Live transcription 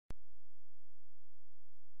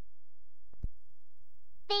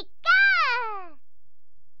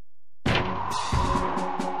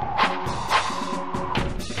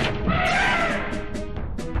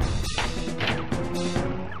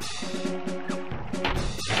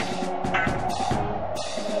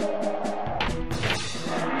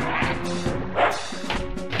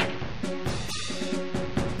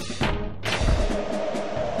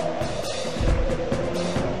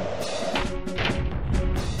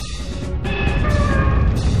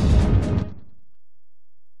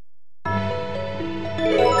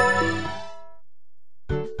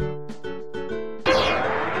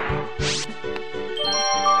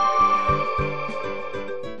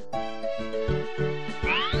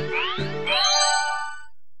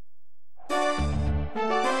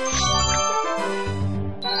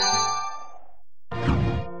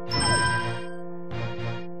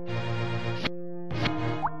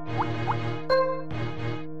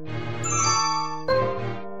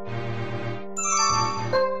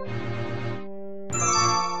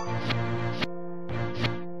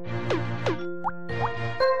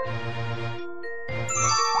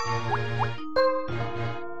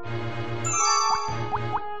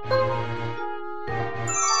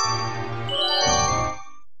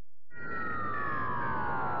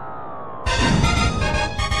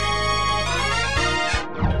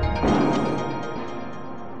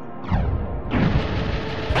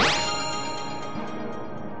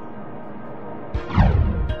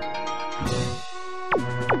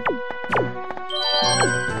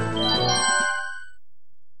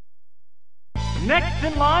Next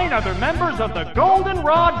in line are the members of the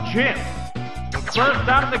Goldenrod Gym. The first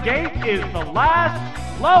out of the gate is the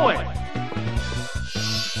last Lois.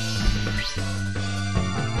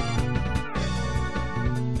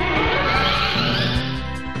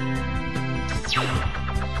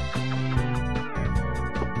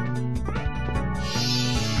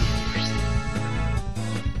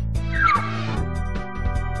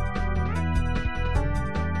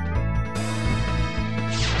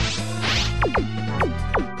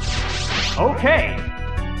 Okay.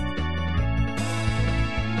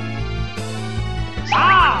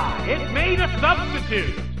 Ah! It made a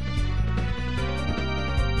substitute!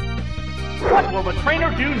 What will the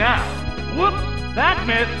trainer do now? Whoops! That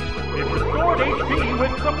missed! It restored HP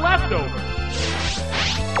with some leftovers.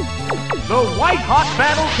 The white-hot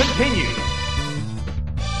battle continues.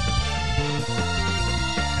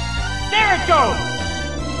 There it goes!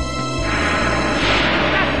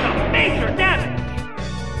 That's some major damage!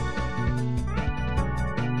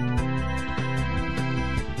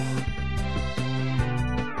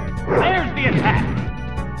 There's the attack.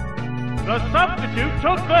 The substitute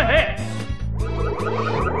took the hit.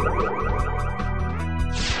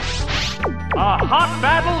 A hot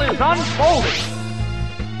battle is unfolding.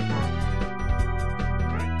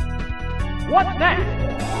 What's next?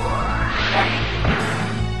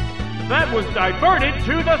 That was diverted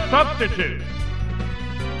to the substitute.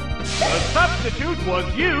 The substitute was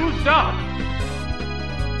used up.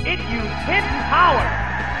 It used hidden power.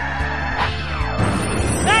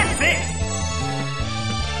 That's it!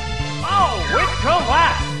 Oh, it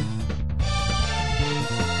collapsed!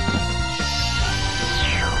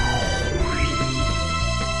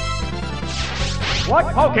 What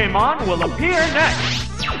Pokemon will appear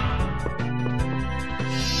next?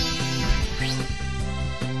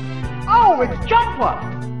 Oh, it's Jumpluff!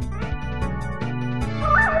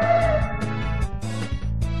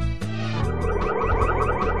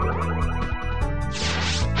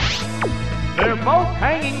 They're both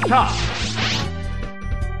hanging tough.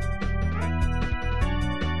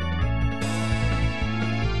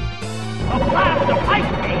 A blast of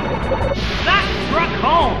ice beam! That struck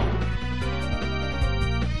home!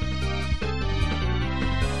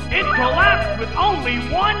 It collapsed with only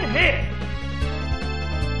one hit!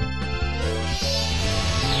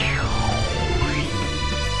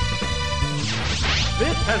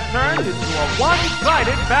 This has turned into a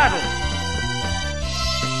one-sided battle!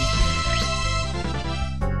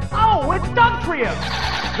 Oh, it's Dugtrio!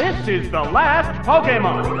 This is the last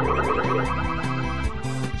Pokemon!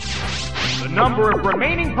 The number of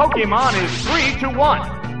remaining Pokemon is 3 to 1.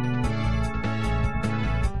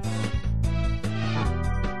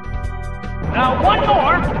 Now one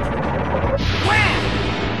more! Wham!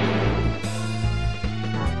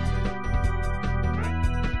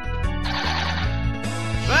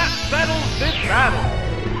 That settles this battle!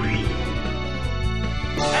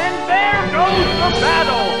 And there goes the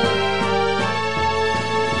battle!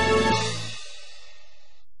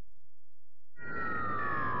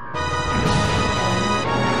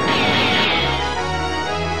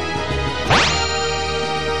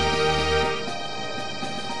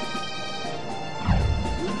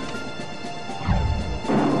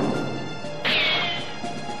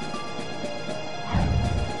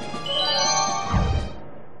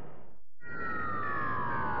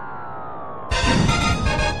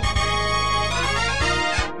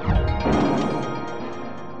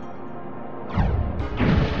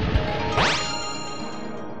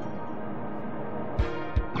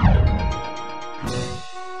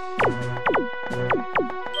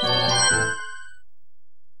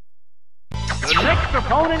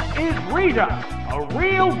 is Rita, a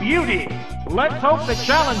real beauty. Let's hope the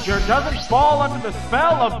challenger doesn't fall under the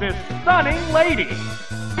spell of this stunning lady.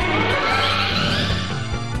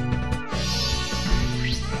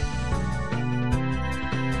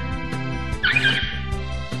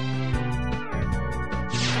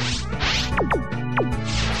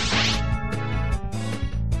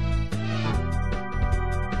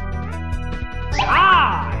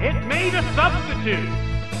 Ah, it made a substitute.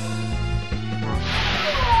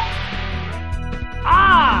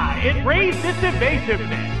 Ah, it raised its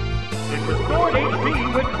evasiveness. It restored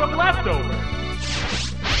HP with some leftovers.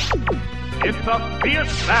 It's a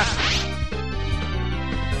fierce battle.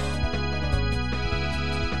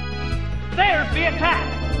 There's the attack.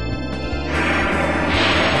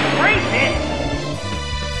 Great hit.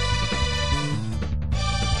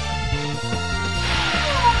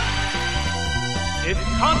 It's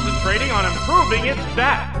concentrating on improving its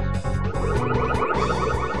stats.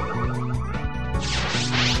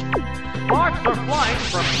 Sparks are flying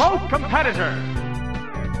from both competitors.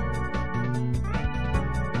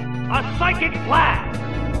 A psychic blast!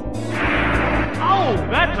 Oh,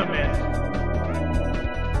 that's a miss.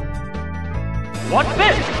 What's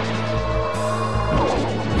this?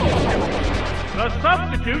 The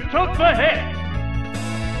substitute took the hit.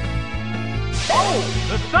 Oh,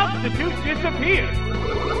 the substitute disappeared.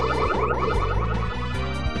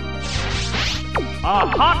 A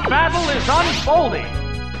hot battle is unfolding.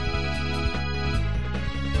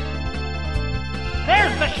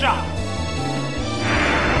 There's the shot.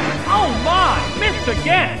 Oh my, missed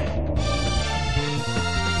again.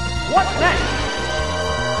 What's next?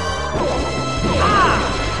 Ah,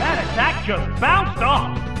 that attack just bounced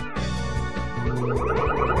off.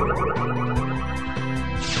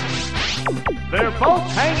 They're both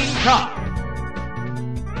hanging tough.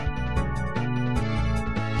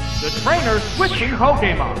 The trainer's switching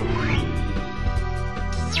Pokemon.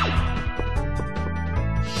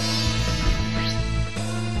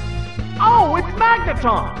 Oh, it's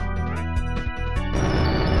Magneton!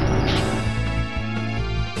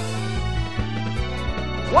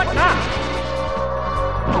 What now?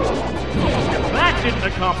 That didn't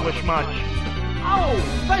accomplish much. Oh,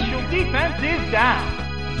 special defense is down.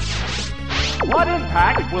 What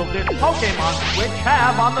impact will this Pokemon switch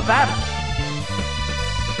have on the battle?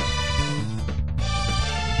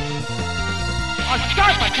 A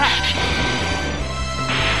sharp attack!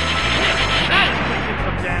 That inflicted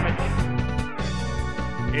some damage.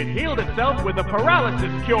 It healed itself with a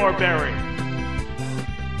paralysis cure berry.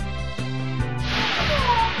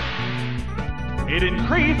 It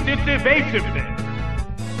increased its evasiveness.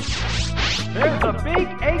 There's a big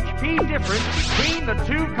HP difference between the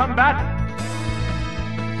two combatants.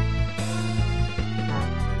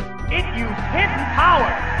 It used hidden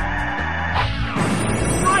power.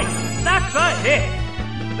 Right, that's a hit.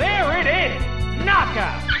 There it is.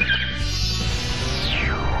 Knockout.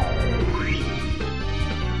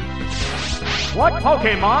 What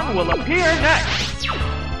Pokemon will appear next?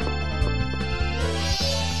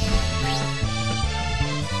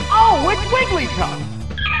 Oh, it's Wigglytuff.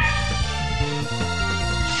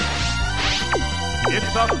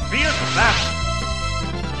 It's a fierce battle.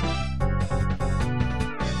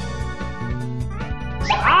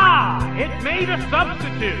 Ah, it made a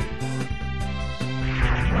substitute.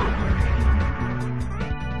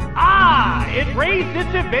 Ah, it raised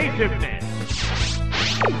its evasiveness.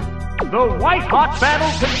 The white-hot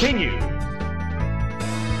battle continues.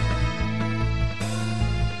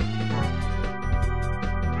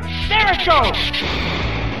 There it goes!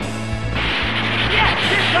 Yes,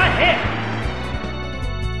 it's a hit!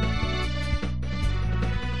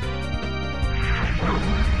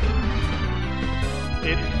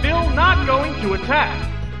 It's still not going to attack.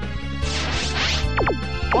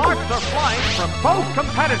 Sparks are flying from both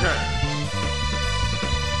competitors.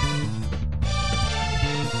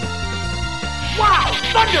 Wow!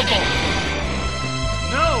 Thunderbolt!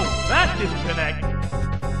 No, that didn't connect.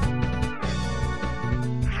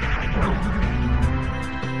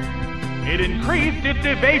 It increased its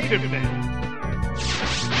evasiveness.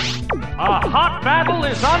 A hot battle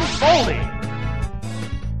is unfolding.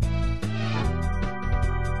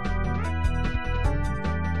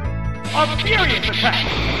 A furious attack!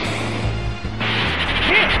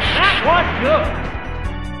 Hit! That was good!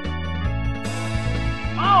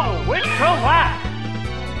 Oh, it's collapsed!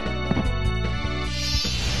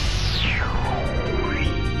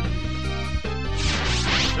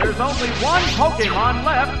 There's only one Pokemon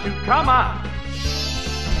left to come out.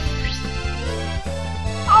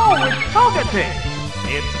 Oh, it's Togetic!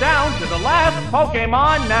 It's down to the last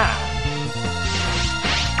Pokemon now.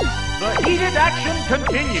 The heated action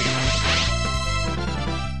continues.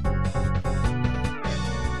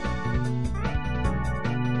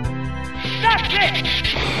 That's it!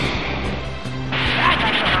 That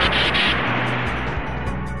has to hurt.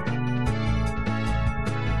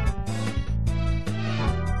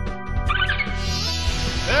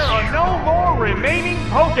 There are no more remaining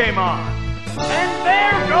Pokémon. And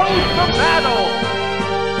there goes the battle!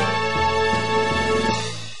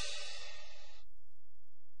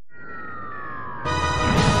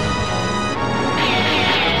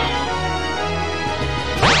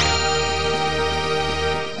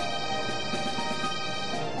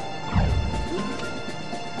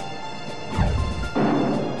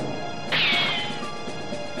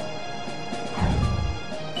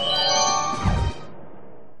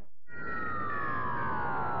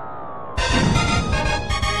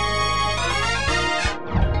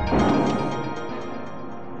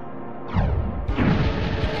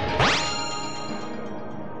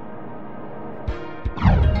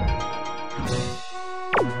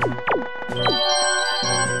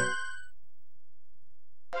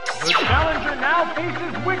 The challenger now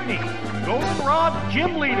faces Whitney, Goldenrod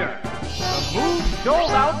Gym leader. The moves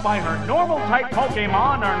doled out by her normal-type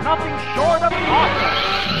Pokémon are nothing short of awesome.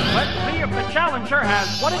 Let's see if the challenger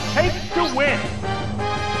has what it takes to win.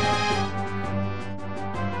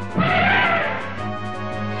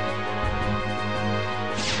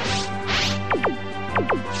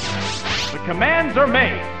 The commands are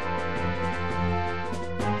made.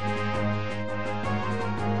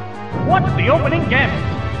 What's the opening gambit?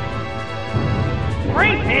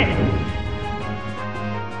 Great hit!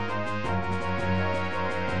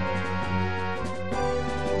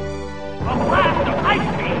 A blast of ice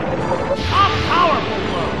beam! A powerful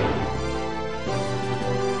blow!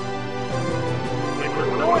 It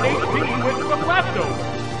restored HP with some leftovers.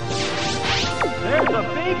 There's a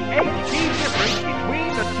big HP difference between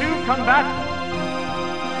the two combatants.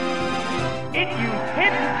 It used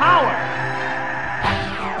hidden power!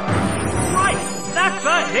 Right, that's a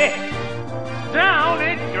hit! Down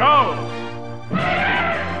it goes!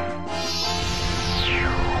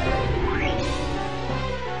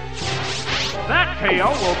 That KO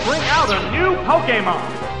will bring out a new Pokémon!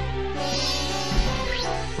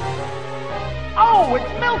 Oh,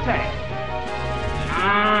 it's Miltank!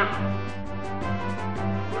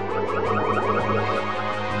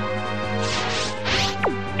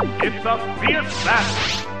 It's a fierce battle!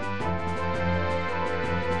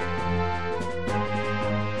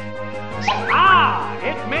 Ah!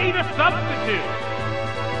 It made a substitute!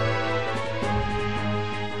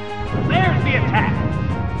 There's the attack!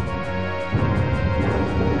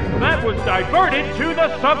 That was diverted to the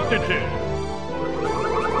substitute!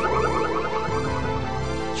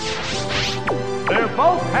 They're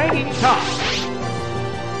both hanging tough!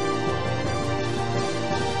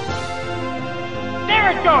 There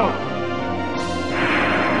it goes!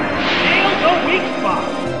 Nailed the weak spot!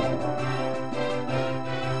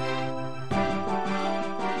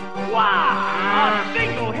 Wow! A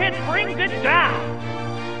single hit brings it down!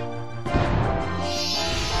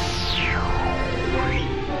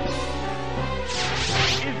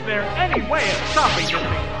 Is there any way of stopping this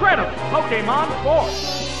incredible Pokémon force?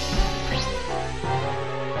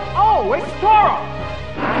 Oh, it's Thwomp!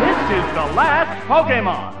 This is the last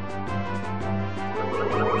Pokémon!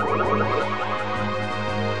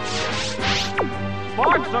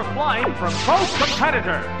 Sparks are flying from both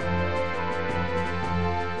competitors!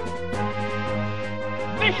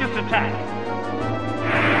 Vicious attack!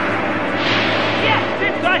 Yes,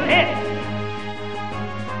 it's a hit!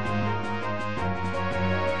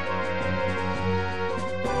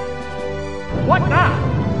 What now?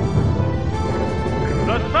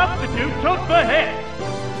 The substitute took the hit!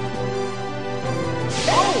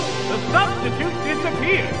 Oh, the substitute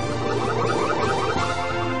disappeared!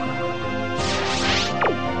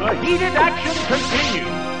 The heated action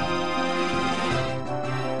continues!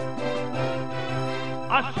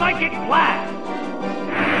 A psychic blast!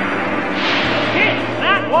 Hit!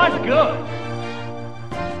 That was good!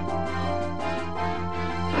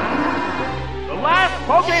 The last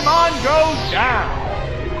Pokémon goes down!